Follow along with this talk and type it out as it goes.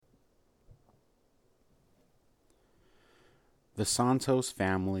The Santos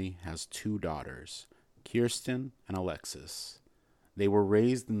family has two daughters, Kirsten and Alexis. They were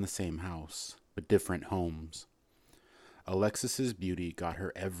raised in the same house, but different homes. Alexis's beauty got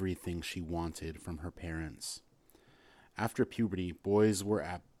her everything she wanted from her parents. After puberty, boys were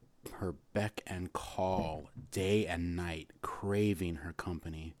at her beck and call day and night, craving her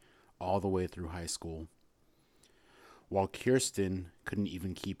company all the way through high school. While Kirsten couldn't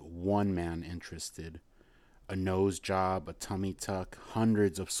even keep one man interested, a nose job, a tummy tuck,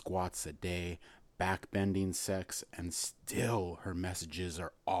 hundreds of squats a day, backbending sex, and still her messages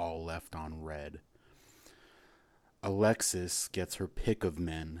are all left on red. Alexis gets her pick of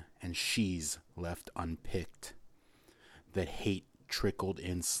men, and she's left unpicked. The hate trickled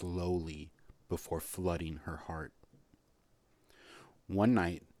in slowly before flooding her heart. One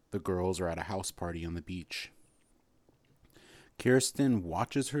night, the girls are at a house party on the beach. Kirsten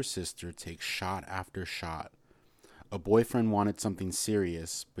watches her sister take shot after shot. A boyfriend wanted something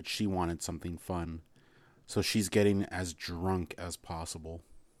serious, but she wanted something fun, so she's getting as drunk as possible.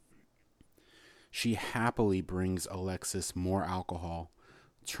 She happily brings Alexis more alcohol,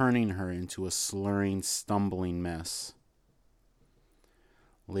 turning her into a slurring, stumbling mess.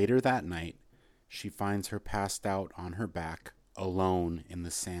 Later that night, she finds her passed out on her back, alone in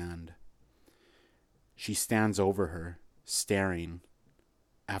the sand. She stands over her, staring.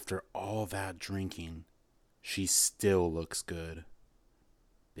 After all that drinking, she still looks good.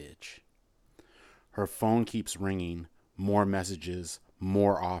 Bitch. Her phone keeps ringing, more messages,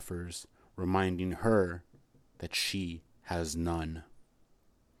 more offers, reminding her that she has none.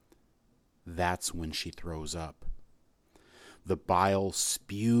 That's when she throws up. The bile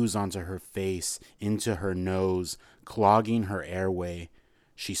spews onto her face, into her nose, clogging her airway.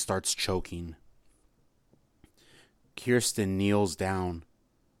 She starts choking. Kirsten kneels down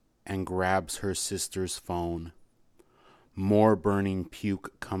and grabs her sister's phone. More burning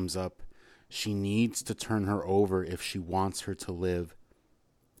puke comes up. She needs to turn her over if she wants her to live,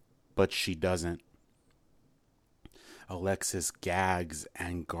 but she doesn't. Alexis gags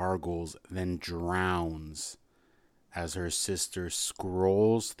and gargles, then drowns as her sister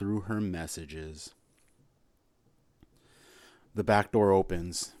scrolls through her messages. The back door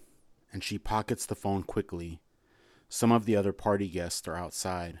opens, and she pockets the phone quickly. Some of the other party guests are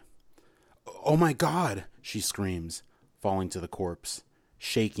outside. "Oh my God!" she screams, falling to the corpse,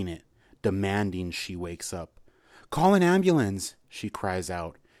 shaking it, demanding she wakes up. "Call an ambulance!" she cries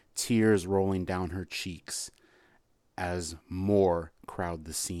out, tears rolling down her cheeks as more crowd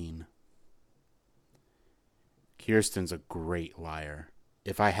the scene. Kirsten's a great liar.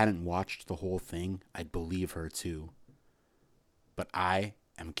 If I hadn't watched the whole thing, I'd believe her too. But I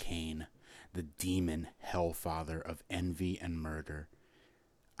am Cain, the demon hellfather of envy and murder.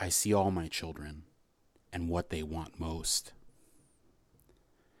 I see all my children and what they want most.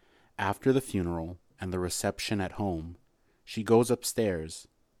 After the funeral and the reception at home, she goes upstairs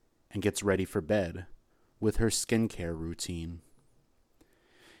and gets ready for bed with her skincare routine.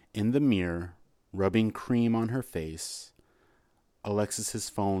 In the mirror, rubbing cream on her face, Alexis's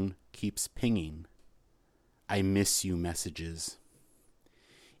phone keeps pinging. "I miss you" messages.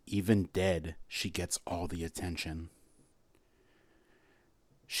 Even dead, she gets all the attention.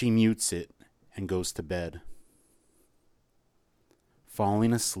 She mutes it and goes to bed.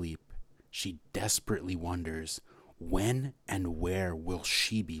 Falling asleep, she desperately wonders, when and where will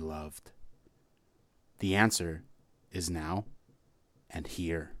she be loved? The answer is now and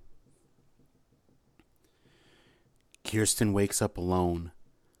here. Kirsten wakes up alone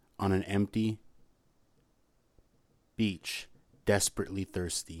on an empty beach, desperately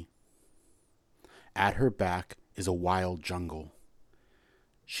thirsty. At her back is a wild jungle.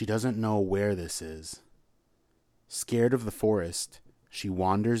 She doesn't know where this is. Scared of the forest, she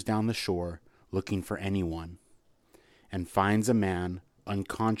wanders down the shore looking for anyone and finds a man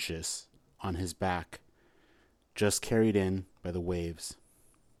unconscious on his back, just carried in by the waves.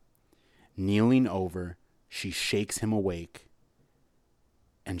 Kneeling over, she shakes him awake,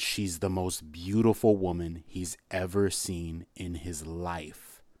 and she's the most beautiful woman he's ever seen in his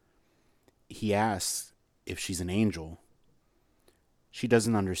life. He asks if she's an angel. She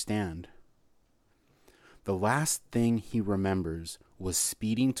doesn't understand. The last thing he remembers was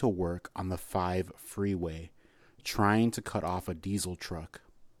speeding to work on the 5 freeway, trying to cut off a diesel truck.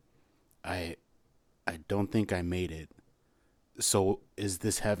 I don't think I made it. So is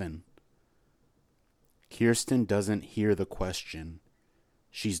this heaven? Kirsten doesn't hear the question.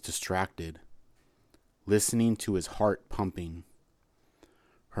 She's distracted, listening to his heart pumping.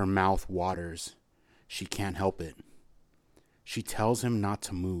 Her mouth waters. She can't help it. She tells him not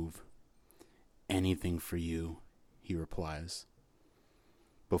to move. "Anything for you," he he replies,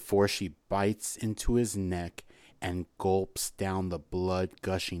 before she bites into his neck and gulps down the blood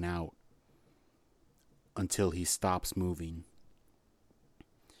gushing out until he stops moving.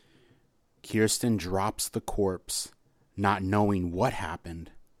 Kirsten drops the corpse, not knowing what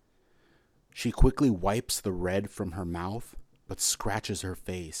happened. She quickly wipes the red from her mouth, but scratches her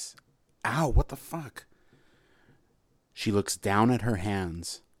face. Ow, what the fuck? She looks down at her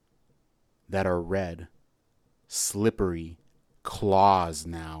hands that are red, slippery, claws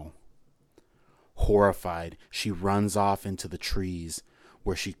now. Horrified, she runs off into the trees,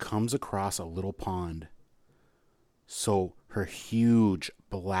 where she comes across a little pond. So her huge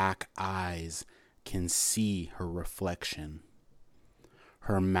black eyes can see her reflection.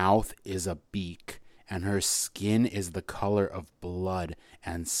 Her mouth is a beak, and her skin is the color of blood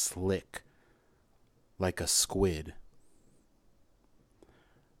and slick, like a squid.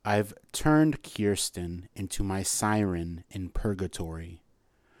 I've turned Kirsten into my siren in purgatory,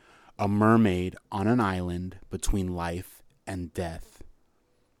 a mermaid on an island between life and death,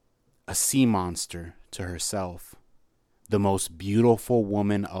 a sea monster to herself, the most beautiful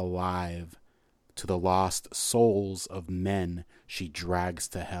woman alive to the lost souls of men she drags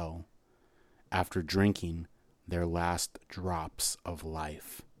to hell after drinking their last drops of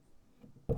life.